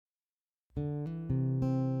Hey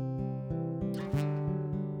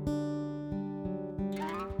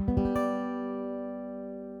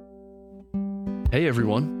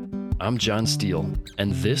everyone, I'm John Steele,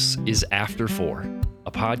 and this is After 4,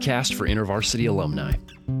 a podcast for InterVarsity alumni.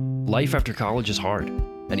 Life after college is hard,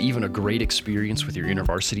 and even a great experience with your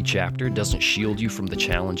InterVarsity chapter doesn't shield you from the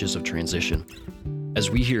challenges of transition. As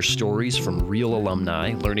we hear stories from real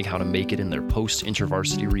alumni learning how to make it in their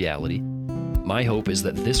post-InterVarsity reality, my hope is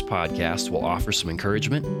that this podcast will offer some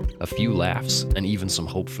encouragement, a few laughs, and even some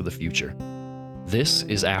hope for the future. This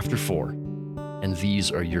is After 4, and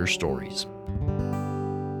these are your stories.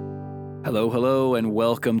 Hello, and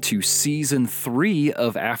welcome to Season 3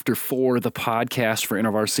 of After 4, the podcast for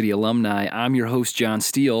InterVarsity alumni. I'm your host, John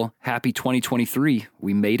Steele. Happy 2023.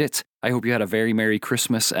 We made it. I hope you had a very Merry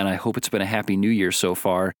Christmas, and I hope it's been a Happy New Year so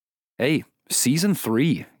far. Hey, Season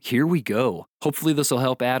 3, here we go. Hopefully this will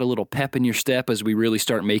help add a little pep in your step as we really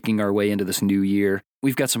start making our way into this new year.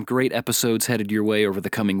 We've got some great episodes headed your way over the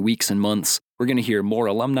coming weeks and months. We're going to hear more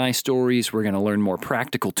alumni stories. We're going to learn more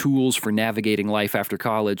practical tools for navigating life after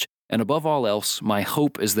college. And above all else, my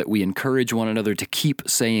hope is that we encourage one another to keep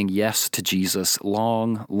saying yes to Jesus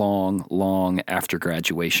long after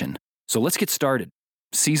graduation. So let's get started.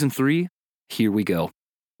 Season 3, here we go.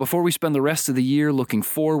 Before we spend the rest of the year looking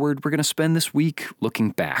forward, we're going to spend this week looking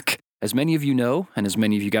back. As many of you know, and as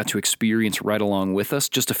many of you got to experience right along with us,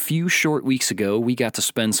 just a few short weeks ago, we got to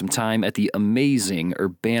spend some time at the amazing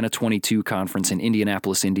Urbana 22 conference in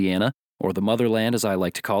Indianapolis, Indiana, or the motherland as I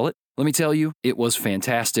like to call it. Let me tell you, it was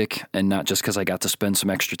fantastic, and not just because I got to spend some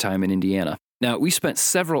extra time in Indiana. Now, we spent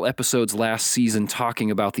several episodes last season talking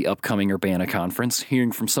about the upcoming Urbana conference,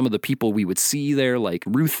 hearing from some of the people we would see there, like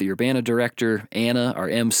Ruth, the Urbana director, Anna, our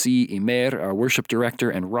MC, Imer, our worship director,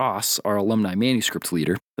 and Ross, our alumni manuscript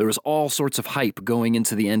leader. There was all sorts of hype going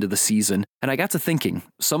into the end of the season, and I got to thinking,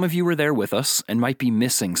 some of you were there with us and might be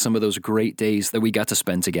missing some of those great days that we got to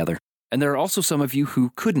spend together. And there are also some of you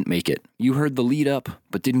who couldn't make it. You heard the lead up,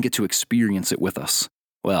 but didn't get to experience it with us.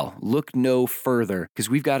 Well, look no further, because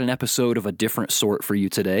we've got an episode of a different sort for you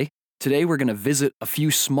today. Today, we're going to visit a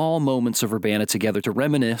few small moments of Urbana together to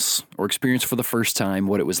reminisce or experience for the first time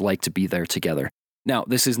what it was like to be there together. Now,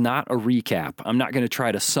 this is not a recap. I'm not going to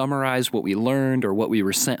try to summarize what we learned or what we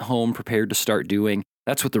were sent home prepared to start doing.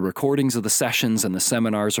 That's what the recordings of the sessions and the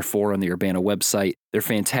seminars are for on the Urbana website. They're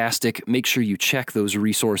fantastic. Make sure you check those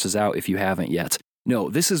resources out if you haven't yet. No,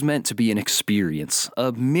 this is meant to be an experience,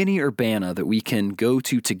 a mini Urbana that we can go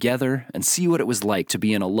to together and see what it was like to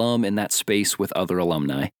be an alum in that space with other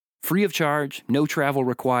alumni. Free of charge, no travel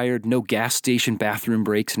required, no gas station bathroom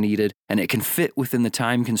breaks needed, and it can fit within the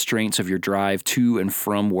time constraints of your drive to and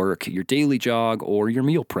from work, your daily jog, or your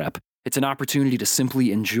meal prep. It's an opportunity to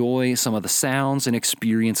simply enjoy some of the sounds and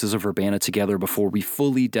experiences of Urbana together before we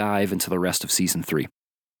fully dive into the rest of Season 3.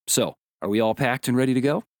 So, are we all packed and ready to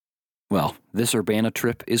go? Well, this Urbana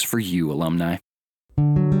trip is for you, alumni.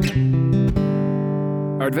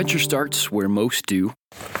 Our adventure starts where most do,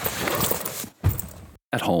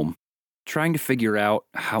 at home, trying to figure out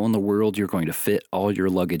how in the world you're going to fit all your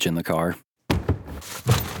luggage in the car.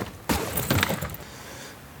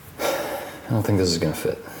 I don't think this is going to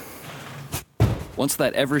fit. Once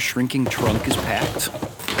that ever-shrinking trunk is packed,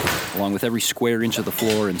 along with every square inch of the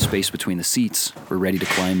floor and space between the seats, we're ready to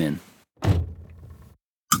climb in.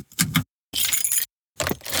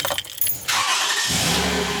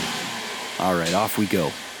 All right, off we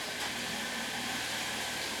go.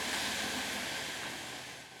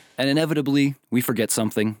 And inevitably, we forget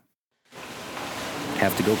something.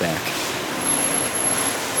 Have to go back.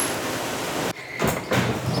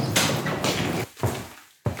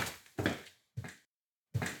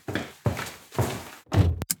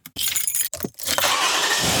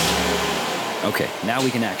 Okay, now we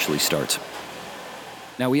can actually start.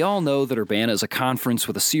 Now, we all know that Urbana is a conference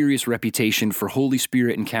with a serious reputation for Holy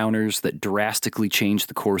Spirit encounters that drastically change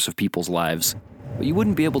the course of people's lives. But you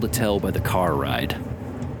wouldn't be able to tell by the car ride.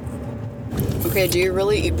 Okay, do you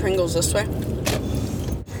really eat Pringles this way?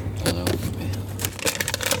 Hello.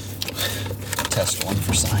 Test one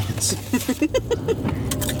for science.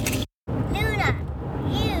 Luna,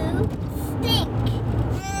 you stink.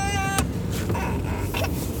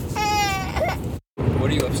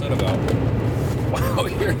 What are you upset about? Wow,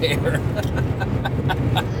 your hair.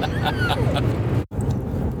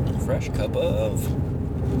 Fresh cup of...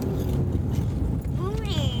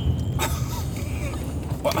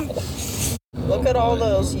 Wow. Look at all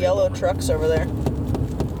those yellow trucks over there.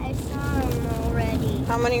 I saw them already.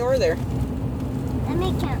 How many were there? Let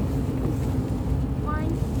me count. 1.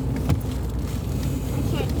 I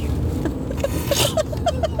can't count.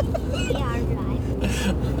 We are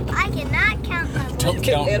driving. I cannot Don't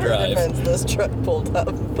count In and her drive. defense, this truck pulled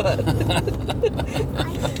up, but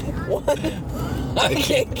I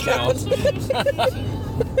can't count.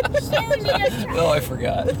 No, I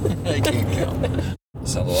forgot. I can't count.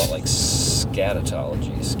 Sounds a lot like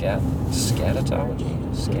scatology. Scatology?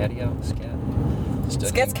 Scatio? scat.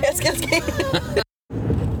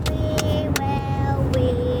 We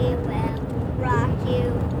will rock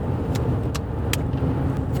you.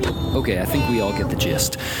 Okay, I think we all get the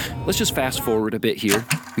gist. Let's just fast forward a bit here.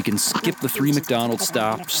 We can skip the 3 McDonald's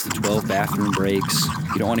stops, the 12 bathroom breaks.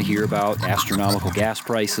 You don't want to hear about astronomical gas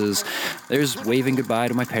prices. There's waving goodbye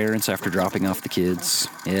to my parents after dropping off the kids.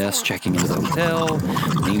 Yes, checking into the hotel.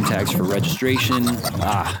 Name tags for registration.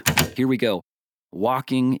 Here we go.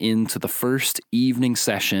 Walking into the first evening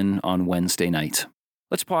session on Wednesday night.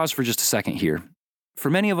 Let's pause for just a second here. For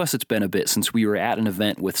many of us, it's been a bit since we were at an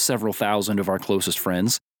event with several thousand of our closest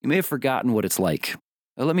friends. You may have forgotten what it's like.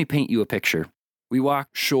 Let me paint you a picture. We walk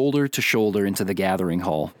shoulder to shoulder into the gathering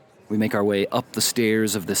hall. We make our way up the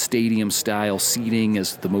stairs of the stadium-style seating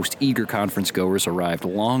as the most eager conference goers arrived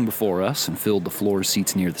long before us and filled the floor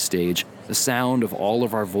seats near the stage. The sound of all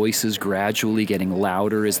of our voices gradually getting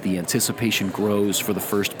louder as the anticipation grows for the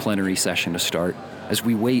first plenary session to start. As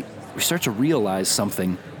we wait, we start to realize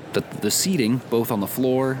something, that the seating, both on the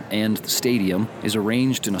floor and the stadium, is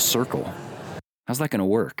arranged in a circle. How's that going to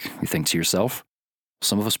work, you think to yourself?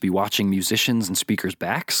 Some of us be watching musicians and speakers'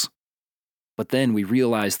 backs? But then we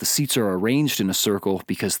realize the seats are arranged in a circle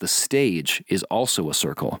because the stage is also a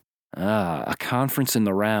circle. A conference in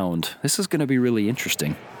the round. This is going to be really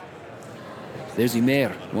interesting. There's Ymer,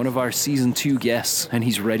 one of our Season 2 guests, and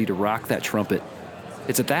he's ready to rock that trumpet.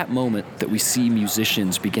 It's at that moment that we see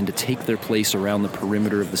musicians begin to take their place around the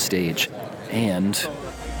perimeter of the stage. And Hey,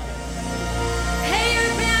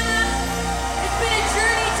 Urbana! It's been a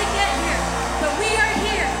journey to get here, but we are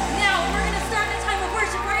here. Now we're going to start the time of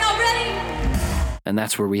worship. Are y'all ready? And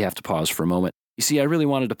that's where we have to pause for a moment. You see, I really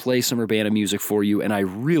wanted to play some Urbana music for you, and I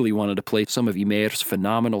really wanted to play some of Ymer's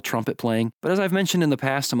phenomenal trumpet playing. But as I've mentioned in the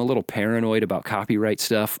past, I'm a little paranoid about copyright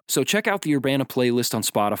stuff. So check out the Urbana playlist on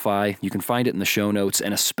Spotify. You can find it in the show notes,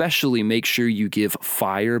 and especially make sure you give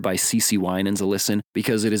Fire by CeCe Winans a listen,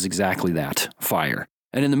 because it is exactly that, fire.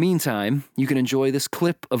 And in the meantime, you can enjoy this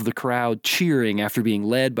clip of the crowd cheering after being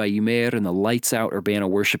led by Ymer and the Lights Out Urbana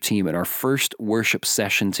worship team at our first worship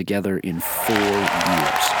session together in 4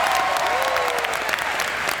 years.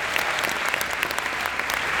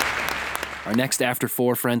 Our next After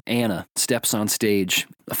 4 friend, Anna, steps on stage,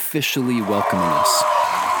 officially welcoming us.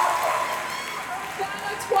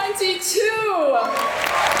 22!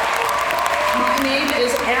 My name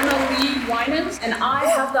is Anna Lee Winans, and I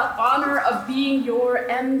have the honor of being your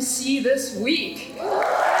MC this week.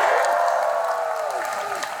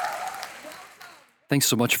 Thanks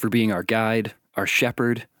so much for being our guide, our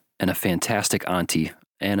shepherd, and a fantastic auntie,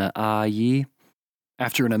 Anna Ayi.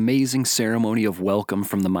 After an amazing ceremony of welcome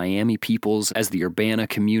from the Miami peoples as the Urbana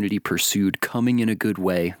community pursued coming in a good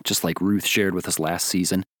way, just like Ruth shared with us last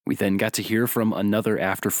season, we then got to hear from another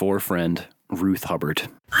After 4 friend, Ruth Hubbard.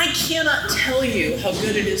 I cannot tell you how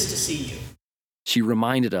good it is to see you. She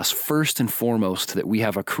reminded us first and foremost that we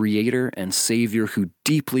have a creator and savior who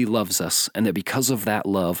deeply loves us, and that because of that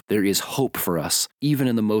love, there is hope for us, even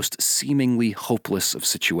in the most seemingly hopeless of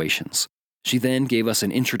situations. She then gave us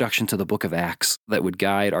an introduction to the book of Acts that would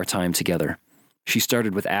guide our time together. She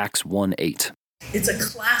started with Acts 1:8. It's a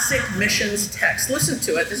classic missions text. Listen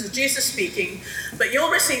to it. This is Jesus speaking. But you'll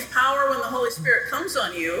receive power when the Holy Spirit comes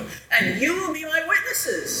on you, and you will be my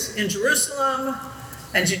witnesses in Jerusalem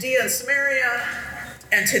and Judea and Samaria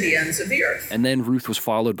and to the ends of the earth. And then Ruth was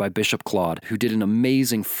followed by Bishop Claude, who did an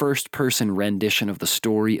amazing first-person rendition of the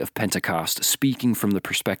story of Pentecost, speaking from the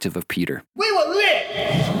perspective of Peter. We were lit.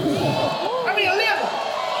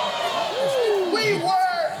 We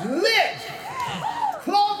were lit.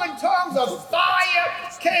 Cloven tongues of fire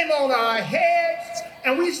came on our heads,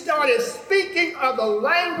 and we started speaking other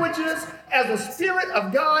languages as the Spirit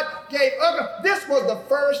of God gave us. This was the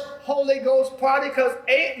first Holy Ghost party, because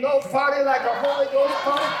ain't no party like a Holy Ghost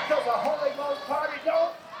party, because a Holy Ghost party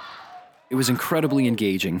don't. It was incredibly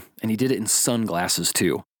engaging, and he did it in sunglasses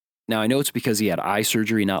too. Now, I know it's because he had eye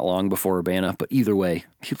surgery not long before Urbana, but either way,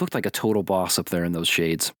 he looked like a total boss up there in those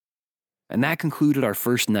shades. And that concluded our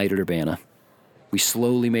first night at Urbana. We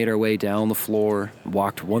slowly made our way down the floor,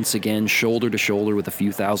 walked once again shoulder to shoulder with a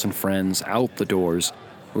few thousand friends out the doors,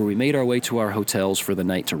 where we made our way to our hotels for the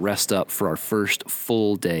night to rest up for our first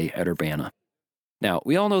full day at Urbana. Now,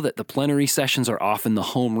 we all know that the plenary sessions are often the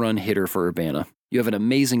home run hitter for Urbana. You have an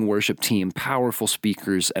amazing worship team, powerful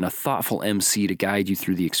speakers, and a thoughtful MC to guide you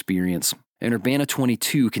through the experience. and Urbana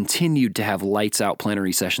 22 continued to have lights-out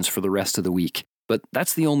plenary sessions for the rest of the week. But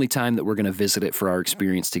that's the only time that we're going to visit it for our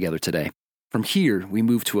experience together today. From here, we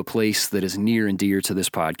move to a place that is near and dear to this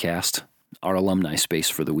podcast, our alumni space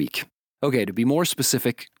for the week. Okay, to be more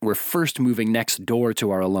specific, we're first moving next door to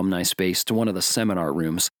our alumni space to one of the seminar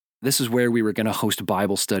rooms. This is where we were going to host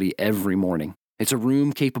Bible study every morning. It's a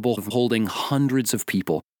room capable of holding hundreds of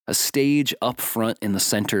people, a stage up front in the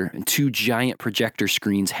center, and 2 giant projector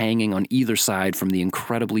screens hanging on either side from the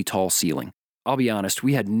incredibly tall ceiling. I'll be honest,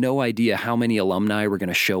 we had no idea how many alumni were going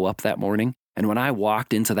to show up that morning, and when I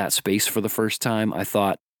walked into that space for the first time, I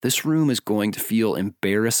thought, this room is going to feel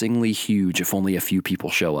embarrassingly huge if only a few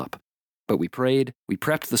people show up. But we prayed, we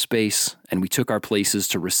prepped the space, and we took our places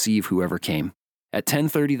to receive whoever came. At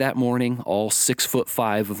 10:30 that morning, all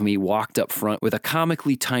 6'5" of me walked up front with a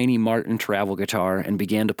comically tiny Martin travel guitar and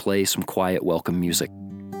began to play some quiet welcome music.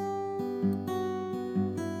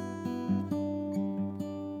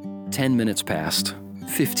 10 minutes passed,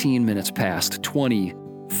 15 minutes passed, 20,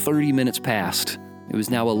 30 minutes passed. It was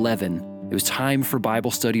now 11. It was time for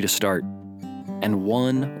Bible study to start. And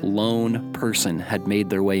one lone person had made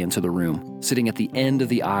their way into the room, sitting at the end of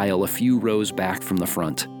the aisle a few rows back from the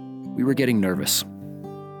front. We were getting nervous.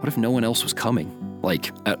 What if no one else was coming? Like,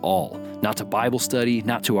 at all. Not to Bible study,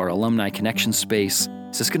 not to our alumni connection space.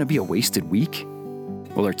 Is this going to be a wasted week?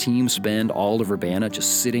 Will our team spend all of Urbana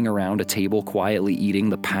just sitting around a table quietly eating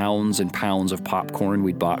the pounds and pounds of popcorn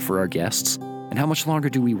we'd bought for our guests? And how much longer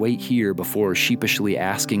do we wait here before sheepishly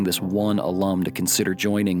asking this one alum to consider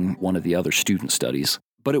joining one of the other student studies?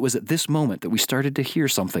 But it was at this moment that we started to hear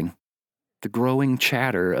something. The growing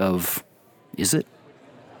chatter of, is it?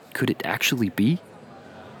 Could it actually be?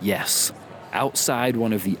 Yes. Outside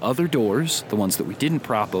one of the other doors, the ones that we didn't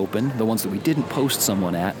prop open, the ones that we didn't post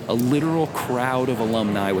someone at, a literal crowd of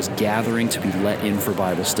alumni was gathering to be let in for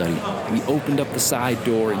Bible study. We opened up the side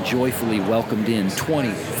door and joyfully welcomed in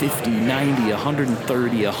 20, 50, 90,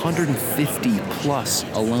 130, 150 plus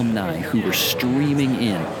alumni who were streaming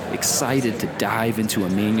in, excited to dive into a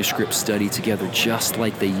manuscript study together just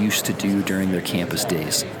like they used to do during their campus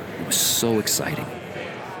days. It was so exciting.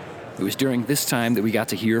 It was during this time that we got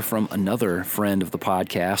to hear from another friend of the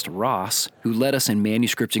podcast, Ross, who led us in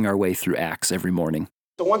manuscripting our way through Acts every morning.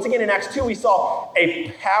 So once again, in Acts 2, we saw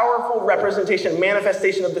a powerful representation,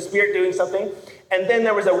 manifestation of the Spirit doing something. And then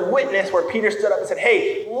there was a witness where Peter stood up and said,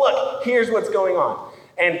 hey, look, here's what's going on.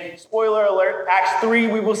 And spoiler alert, Acts 3,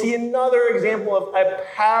 we will see another example of a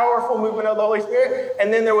powerful movement of the Holy Spirit.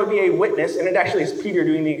 And then there would be a witness, and it actually is Peter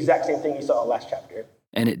doing the exact same thing you saw last chapter.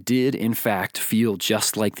 And it did, in fact, feel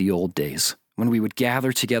just like the old days, when we would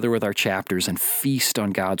gather together with our chapters and feast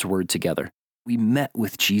on God's word together. We met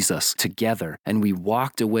with Jesus together, and we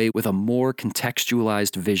walked away with a more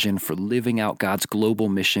contextualized vision for living out God's global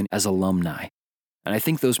mission as alumni. And I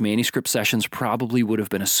think those manuscript sessions probably would have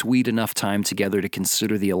been a sweet enough time together to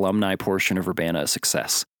consider the alumni portion of Urbana a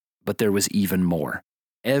success. But there was even more.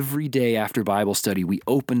 Every day after Bible study, we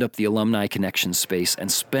opened up the Alumni Connection space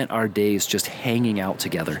and spent our days just hanging out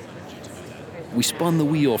together. We spun the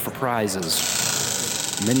wheel for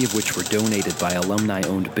prizes, many of which were donated by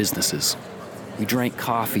alumni-owned businesses. We drank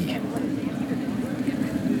coffee.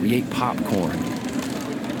 We ate popcorn.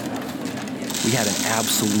 We had an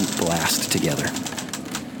absolute blast together.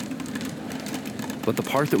 But the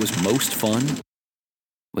part that was most fun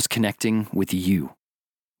was connecting with you.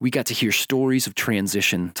 We got to hear stories of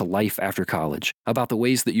transition to life after college, about the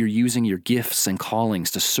ways that you're using your gifts and callings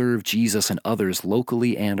to serve Jesus and others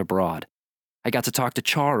locally and abroad. I got to talk to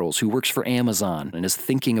Charles, who works for Amazon and is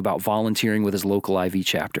thinking about volunteering with his local IV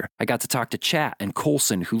chapter. I got to talk to Chat and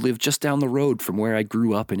Colson, who live just down the road from where I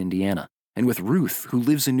grew up in Indiana. And with Ruth, who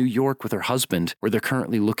lives in New York with her husband, where they're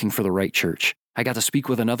currently looking for the right church. I got to speak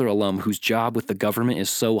with another alum whose job with the government is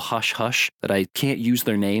so hush-hush that I can't use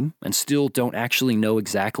their name and still don't actually know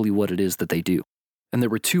exactly what it is that they do. And there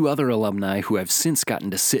were 2 other alumni who I've since gotten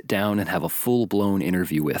to sit down and have a full-blown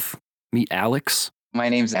interview with. Meet Alex. My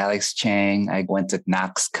name's Alex Chang. I went to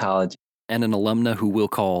Knox College. And an alumna who we'll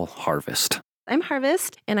call Harvest. I'm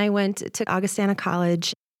Harvest, and I went to Augustana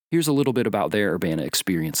College. Here's a little bit about their Urbana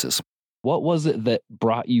experiences. What was it that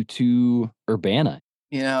brought you to Urbana?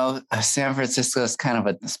 You know, San Francisco is kind of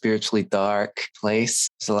a spiritually dark place.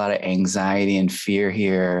 There's a lot of anxiety and fear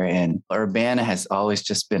here. And Urbana has always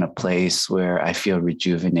just been a place where I feel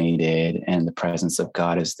rejuvenated and the presence of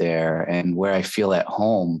God is there, and where I feel at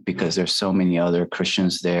home because there's so many other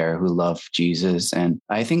Christians there who love Jesus. And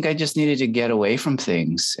I think I just needed to get away from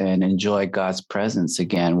things and enjoy God's presence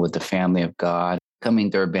again with the family of God.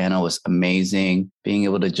 Coming to Urbana was amazing. Being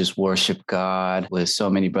able to just worship God with so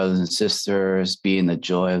many brothers and sisters, be in the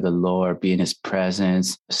joy of the Lord, be in his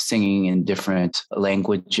presence, singing in different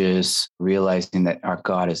languages, realizing that our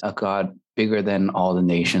God is a God bigger than all the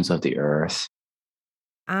nations of the earth.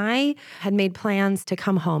 I had made plans to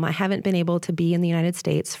come home. I haven't been able to be in the United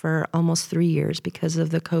States for almost 3 years because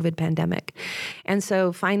of the COVID pandemic. And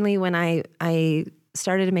so finally, when I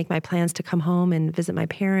started to make my plans to come home and visit my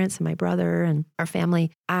parents and my brother and our family,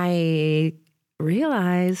 I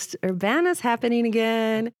realized Urbana's happening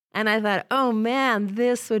again. And I thought, oh man,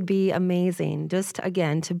 this would be amazing. Just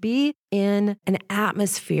again, to be in an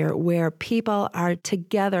atmosphere where people are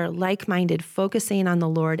together, like-minded, focusing on the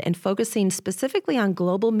Lord and focusing specifically on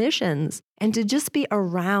global missions, and to just be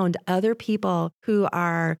around other people who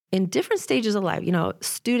are in different stages of life. You know,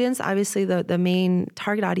 students, obviously the main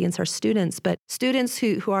target audience are students, but students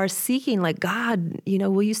who are seeking like, God, you know,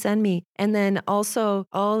 will you send me? And then also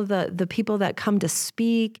all the people that come to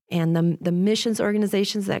speak and the missions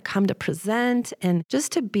organizations that come to present, and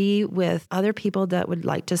just to be with other people that would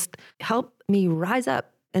like just help me rise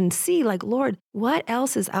up and see like, Lord, what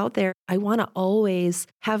else is out there? I want to always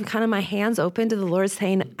have kind of my hands open to the Lord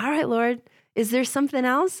saying, all right, Lord, is there something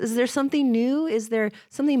else? Is there something new? Is there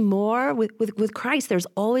something more? With Christ, there's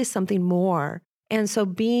always something more. And so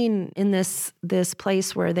being in this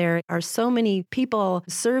place where there are so many people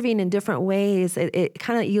serving in different ways, you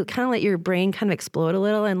kind of let your brain kind of explode a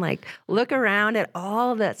little and like look around at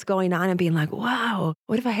all that's going on and being like, wow,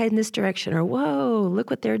 what if I head in this direction? Or whoa, look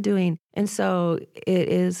what they're doing. And so it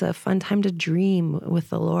is a fun time to dream with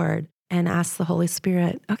the Lord and ask the Holy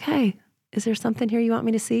Spirit, okay, is there something here you want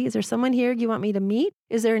me to see? Is there someone here you want me to meet?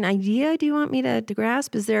 Is there an idea do you want me to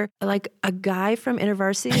grasp? Is there like a guy from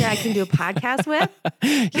InterVarsity that I can do a podcast with?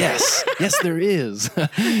 Yes, there is.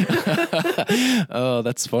 Oh,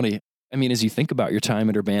 that's funny. I mean, as you think about your time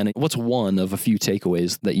at Urbana, what's one of a few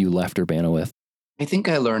takeaways that you left Urbana with? I think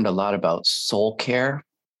I learned a lot about soul care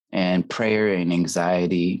and prayer and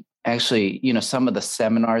anxiety. Actually, you know, some of the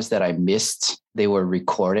seminars that I missed, they were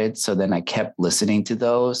recorded. So then I kept listening to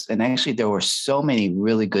those. And actually, there were so many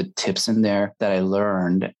really good tips in there that I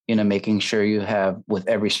learned, you know, making sure you have, with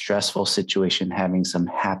every stressful situation, having some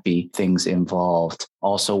happy things involved.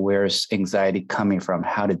 Also, where's anxiety coming from,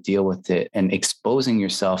 how to deal with it, and exposing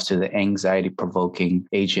yourself to the anxiety provoking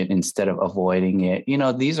agent instead of avoiding it. You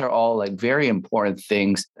know, these are all like very important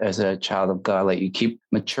things as a child of God. Like you keep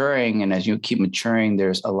maturing, and as you keep maturing,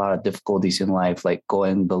 there's a lot of difficulties in life, like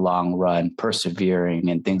going the long run, persevering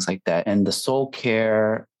and things like that. And the soul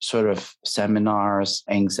care sort of seminars,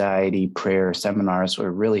 anxiety, prayer seminars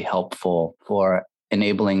were really helpful for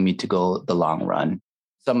enabling me to go the long run.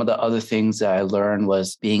 Some of the other things that I learned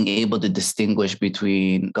was being able to distinguish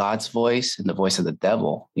between God's voice and the voice of the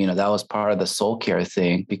devil. You know, that was part of the soul care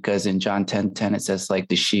thing, because in John 10:10, it says, like,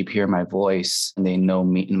 the sheep hear my voice and they know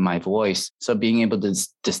me in my voice. So being able to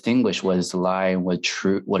distinguish what is a lie and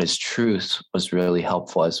what is truth was really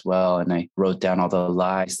helpful as well. And I wrote down all the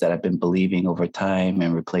lies that I've been believing over time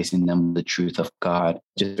and replacing them with the truth of God.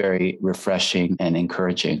 Just very refreshing and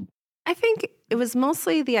encouraging. I think it was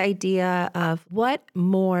mostly the idea of what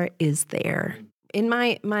more is there. In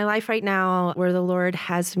my life right now, where the Lord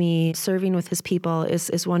has me serving with his people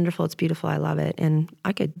is wonderful. It's beautiful. I love it. And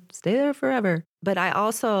I could stay there forever. But I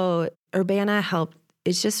also, Urbana helped.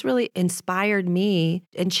 It's just really inspired me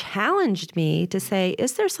and challenged me to say,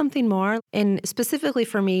 is there something more? And specifically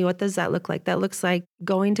for me, what does that look like? That looks like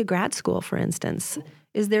going to grad school, for instance.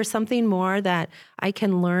 Is there something more that I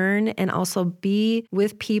can learn and also be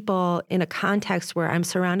with people in a context where I'm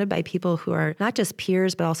surrounded by people who are not just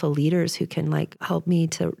peers, but also leaders who can like help me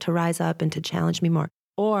to rise up and to challenge me more?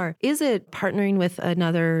 Or is it partnering with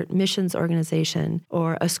another missions organization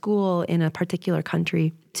or a school in a particular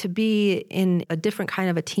country to be in a different kind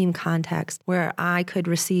of a team context where I could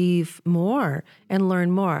receive more and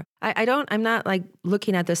learn more? I'm not like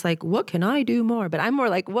looking at this like, what can I do more? But I'm more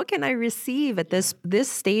like, what can I receive at this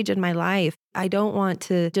stage in my life? I don't want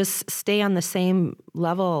to just stay on the same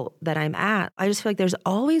level that I'm at. I just feel like there's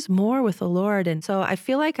always more with the Lord. And so I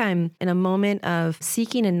feel like I'm in a moment of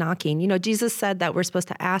seeking and knocking. You know, Jesus said that we're supposed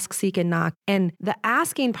to ask, seek, and knock. And the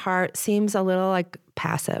asking part seems a little like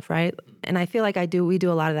passive, right? And I feel like we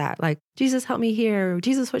do a lot of that. Like, Jesus, help me here.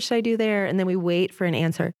 Jesus, what should I do there? And then we wait for an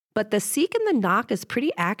answer. But the seek and the knock is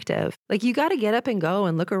pretty active. Like you got to get up and go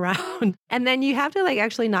and look around. And then you have to like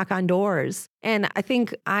actually knock on doors. And I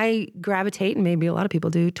think I gravitate, and maybe a lot of people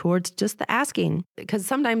do, towards just the asking. Because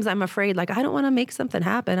sometimes I'm afraid, like, I don't want to make something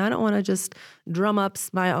happen. I don't want to just drum up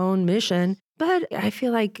my own mission. But I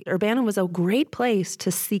feel like Urbana was a great place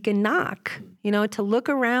to seek and knock. to look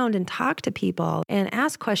around and talk to people and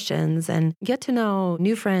ask questions and get to know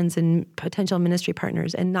new friends and potential ministry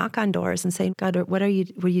partners and knock on doors and say, God, what are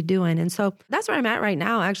you doing? And so that's where I'm at right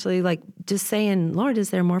now, actually, like just saying, Lord, is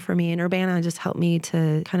there more for me? And Urbana just helped me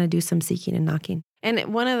to kind of do some seeking and knocking.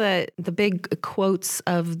 And one of the big quotes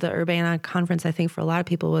of the Urbana conference, I think for a lot of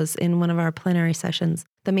people, was in one of our plenary sessions.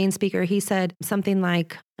 The main speaker, he said something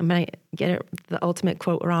like, I might get the ultimate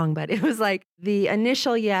quote wrong, but it was like, the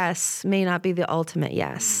initial yes may not be the ultimate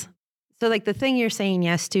yes. So like the thing you're saying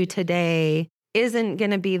yes to today isn't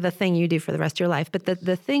going to be the thing you do for the rest of your life, but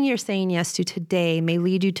the thing you're saying yes to today may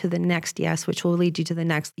lead you to the next yes, which will lead you to the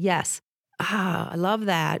next yes. I love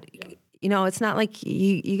that. It's not like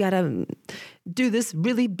you got to do this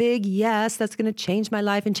really big yes that's going to change my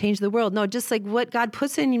life and change the world. No, just like what God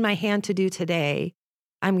puts in my hand to do today,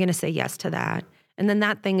 I'm going to say yes to that. And then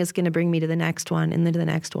that thing is going to bring me to the next one and then to the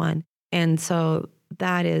next one. And so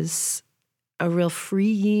that is a real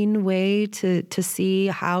freeing way to see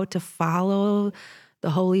how to follow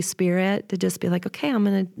the Holy Spirit, to just be like, okay,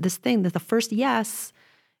 this thing, that the first yes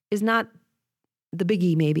is not the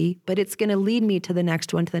biggie maybe, but it's going to lead me to the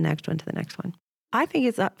next one, to the next one, to the next one. I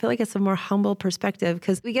feel like it's a more humble perspective,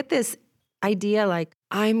 because we get this idea like,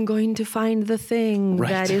 I'm going to find the thing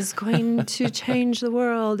that is going to change the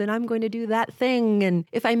world, and I'm going to do that thing. And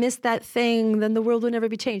if I miss that thing, then the world will never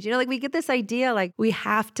be changed. Like we get this idea like we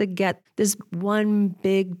have to get this one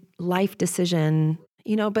big life decision,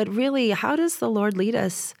 but really, how does the Lord lead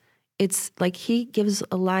us? It's like he gives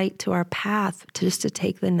a light to our path to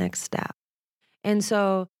take the next step. And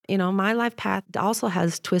so, my life path also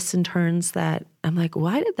has twists and turns that I'm like,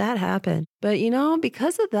 why did that happen? But,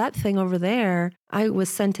 because of that thing over there, I was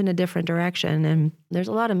sent in a different direction. And there's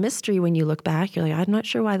a lot of mystery when you look back. You're like, I'm not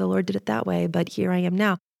sure why the Lord did it that way, but here I am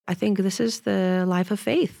now. I think this is the life of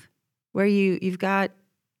faith, where you've got,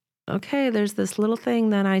 okay, there's this little thing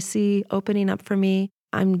that I see opening up for me.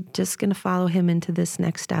 I'm just going to follow him into this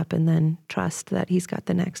next step and then trust that he's got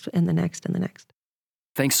the next and the next and the next.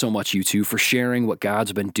 Thanks so much, you two, for sharing what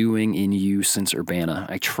God's been doing in you since Urbana.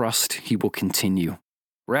 I trust he will continue.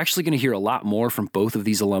 We're actually going to hear a lot more from both of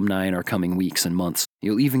these alumni in our coming weeks and months.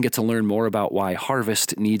 You'll even get to learn more about why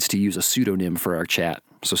Harvest needs to use a pseudonym for our chat,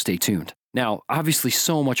 so stay tuned. Now, obviously,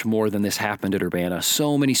 so much more than this happened at Urbana.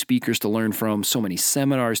 So many speakers to learn from, so many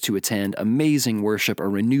seminars to attend, amazing worship, a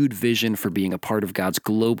renewed vision for being a part of God's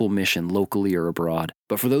global mission locally or abroad.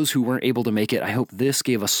 But for those who weren't able to make it, I hope this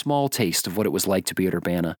gave a small taste of what it was like to be at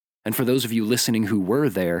Urbana. And for those of you listening who were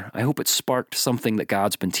there, I hope it sparked something that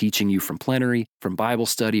God's been teaching you from plenary, from Bible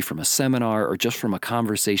study, from a seminar, or just from a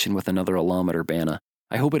conversation with another alum at Urbana.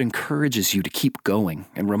 I hope it encourages you to keep going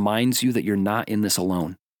and reminds you that you're not in this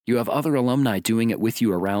alone. You have other alumni doing it with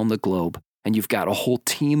you around the globe, and you've got a whole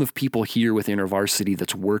team of people here with InterVarsity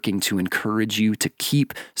that's working to encourage you to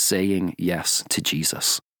keep saying yes to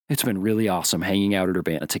Jesus. It's been really awesome hanging out at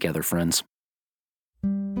Urbana together, friends.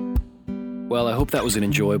 Well, I hope that was an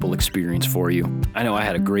enjoyable experience for you. I know I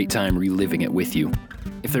had a great time reliving it with you.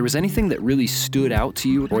 If there was anything that really stood out to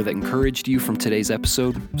you or that encouraged you from today's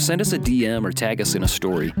episode, send us a DM or tag us in a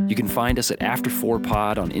story. You can find us at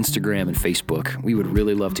After4Pod on Instagram and Facebook. We would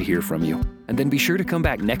really love to hear from you. And then be sure to come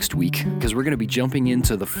back next week, because we're going to be jumping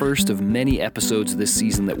into the first of many episodes this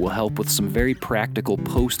season that will help with some very practical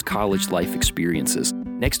post-college life experiences.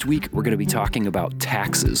 Next week, we're going to be talking about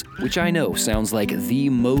taxes, which I know sounds like the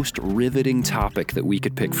most riveting topic that we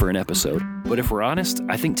could pick for an episode. But if we're honest,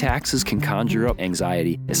 I think taxes can conjure up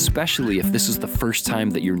anxiety, especially if this is the first time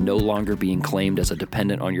that you're no longer being claimed as a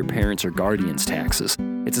dependent on your parents' or guardians' taxes.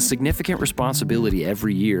 It's a significant responsibility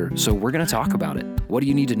every year, so we're going to talk about it. What do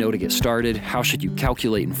you need to know to get started? How should you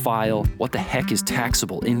calculate and file? What the heck is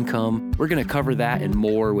taxable income? We're going to cover that and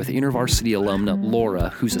more with InterVarsity alumna Laura,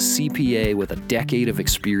 who's a CPA with a decade of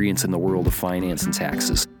experience in the world of finance and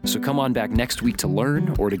taxes. So come on back next week to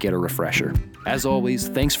learn or to get a refresher. As always,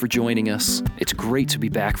 thanks for joining us. It's great to be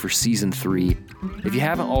back for Season 3. If you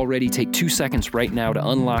haven't already, take 2 seconds right now to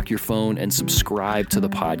unlock your phone and subscribe to the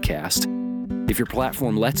podcast. If your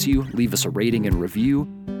platform lets you, leave us a rating and review.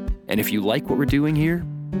 And if you like what we're doing here,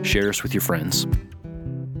 share us with your friends.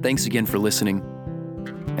 Thanks again for listening,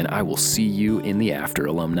 and I will see you in the after,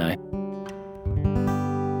 alumni.